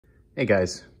Hey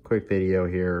guys, quick video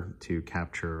here to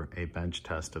capture a bench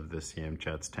test of this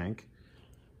CMJETS tank.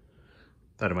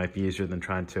 Thought it might be easier than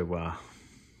trying to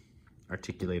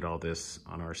articulate all this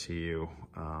on RCU.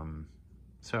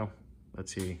 So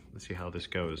let's see how this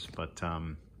goes. But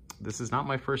this is not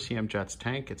my first CMJETS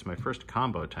tank. It's my first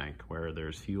combo tank where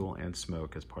there's fuel and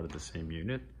smoke as part of the same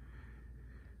unit.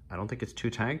 I don't think it's two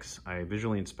tanks. I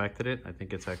visually inspected it. I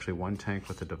think it's actually one tank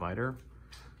with a divider.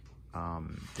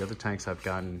 The other tanks I've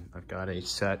got a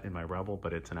set in my Rebel,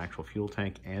 but it's an actual fuel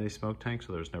tank and a smoke tank,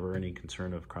 so there's never any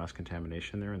concern of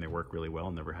cross-contamination there, and they work really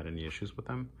well, never had any issues with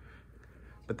them.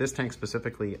 But this tank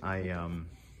specifically, I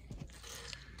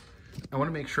want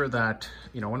to make sure that,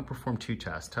 I want to perform two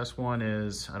tests. Test one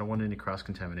is I don't want any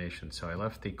cross-contamination, so I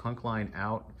left the clunk line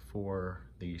out for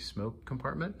the smoke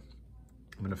compartment.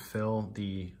 I'm going to fill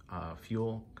the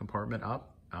fuel compartment up.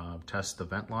 Test the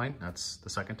vent line. That's the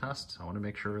second test. I want to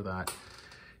make sure that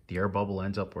the air bubble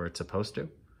ends up where it's supposed to,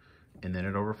 and then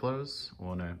it overflows. I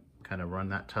want to kind of run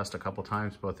that test a couple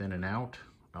times, both in and out.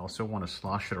 I also want to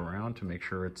slosh it around to make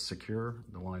sure it's secure.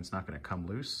 The line's not going to come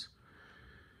loose.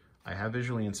 I have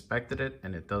visually inspected it,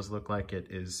 and it does look like it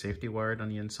is safety wired on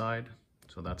the inside,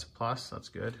 so that's a plus. That's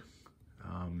good.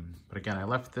 But again, I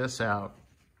left this out,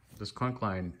 this clunk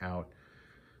line out,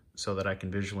 so that I can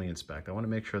visually inspect. I want to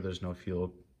make sure there's no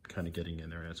fuel kind of getting in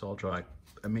there and it's all dry.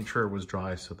 I made sure it was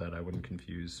dry so that I wouldn't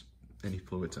confuse any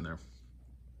fluids in there.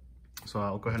 So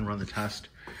I'll go ahead and run the test.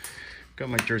 Got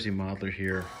my Jersey modeler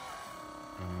here.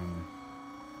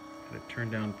 Got it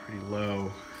turned down pretty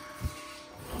low.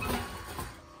 Let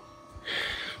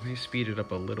me speed it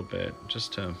up a little bit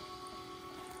just to, I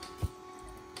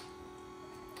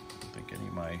don't think any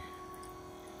of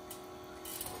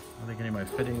my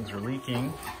fittings are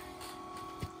leaking.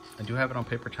 I do have it on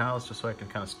paper towels just so I can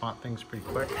kind of spot things pretty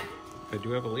quick. If I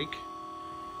do have a leak,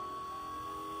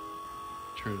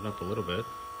 turn it up a little bit.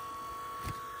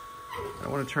 I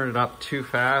don't want to turn it up too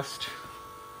fast.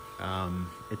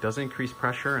 It does increase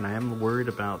pressure, and I am worried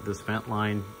about this vent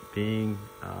line being,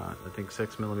 I think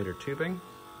 6mm tubing.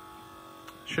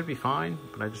 Should be fine,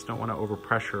 but I just don't want to over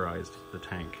pressurize the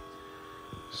tank.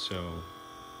 So,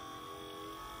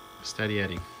 steady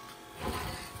Eddie.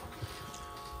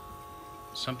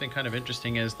 Something kind of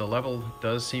interesting is the level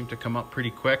does seem to come up pretty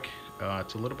quick.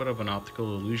 It's a little bit of an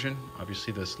optical illusion.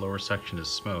 Obviously this lower section is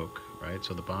smoke, right?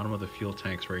 So the bottom of the fuel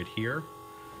tank's right here.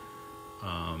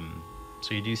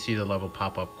 So you do see the level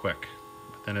pop up quick,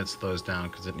 but then it slows down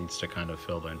because it needs to kind of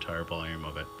fill the entire volume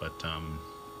of it. But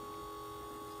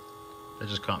that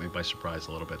just caught me by surprise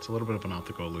a little bit. It's a little bit of an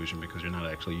optical illusion because you're not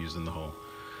actually using the whole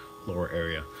lower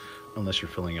area unless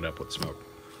you're filling it up with smoke.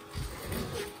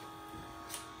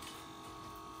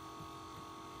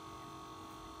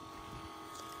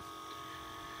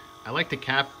 I like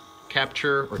to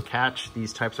capture or catch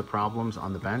these types of problems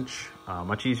on the bench.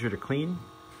 Much easier to clean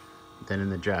than in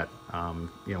the jet.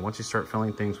 Once you start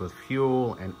filling things with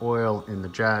fuel and oil in the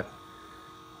jet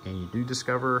and you do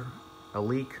discover a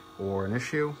leak or an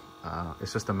issue,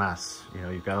 it's just a mess.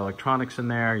 You've got electronics in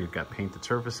there, you've got painted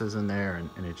surfaces in there,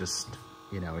 and it just,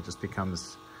 it just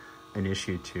becomes an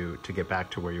issue to get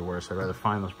back to where you were. So I'd rather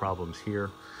find those problems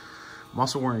here. I'm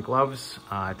also wearing gloves.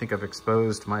 I think I've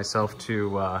exposed myself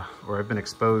to, or I've been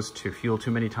exposed to fuel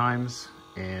too many times,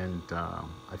 and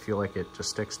I feel like it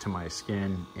just sticks to my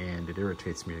skin and it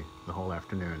irritates me the whole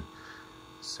afternoon.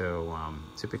 So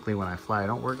typically when I fly, I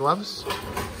don't wear gloves,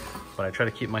 but I try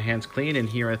to keep my hands clean. And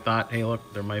here I thought, hey,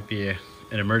 look, there might be an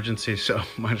emergency, so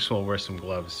might as well wear some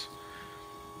gloves.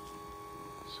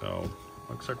 So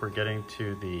looks like we're getting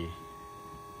to the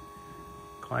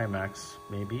climax,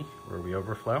 maybe, where we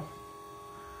overflow.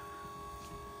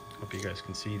 Hope you guys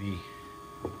can see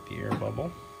the air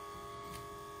bubble.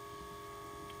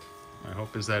 My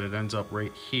hope is that it ends up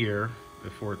right here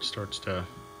before it starts to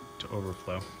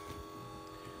overflow.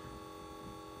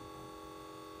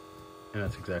 And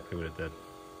that's exactly what it did.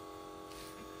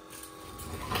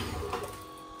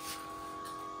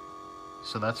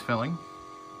 So that's filling.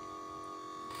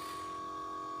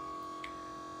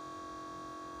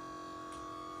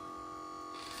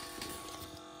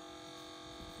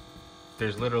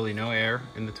 There's literally no air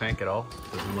in the tank at all,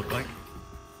 doesn't look like.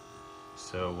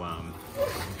 So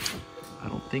I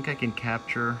don't think I can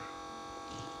capture.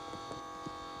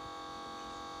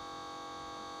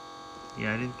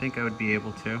 Yeah, I didn't think I would be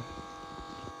able to.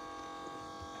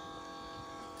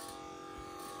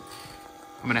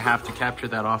 I'm gonna have to capture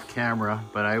that off camera,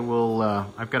 but I will,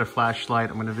 I've got a flashlight.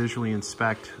 I'm gonna visually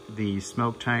inspect the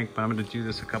smoke tank, but I'm gonna do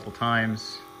this a couple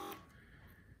times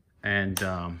and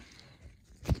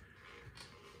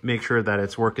make sure that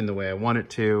it's working the way I want it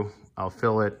to. I'll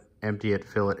fill it, empty it,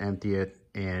 fill it, empty it,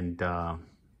 and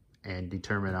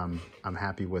determine I'm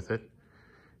happy with it.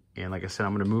 And like I said,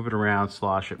 I'm going to move it around,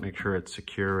 slosh it, make sure it's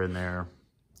secure in there,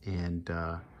 and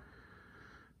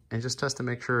just test to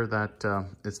make sure that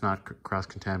it's not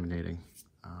cross-contaminating.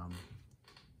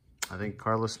 I think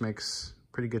Carlos makes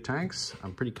pretty good tanks.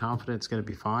 I'm pretty confident it's going to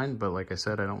be fine, but like I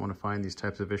said, I don't want to find these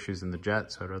types of issues in the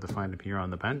Jet, so I'd rather find them here on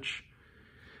the bench.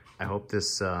 I hope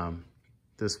this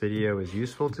this video is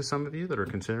useful to some of you that are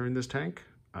considering this tank.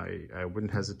 I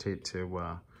wouldn't hesitate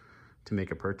to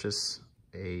make a purchase.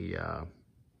 He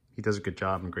does a good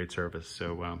job and great service,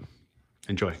 so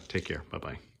enjoy. Take care.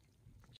 Bye-bye.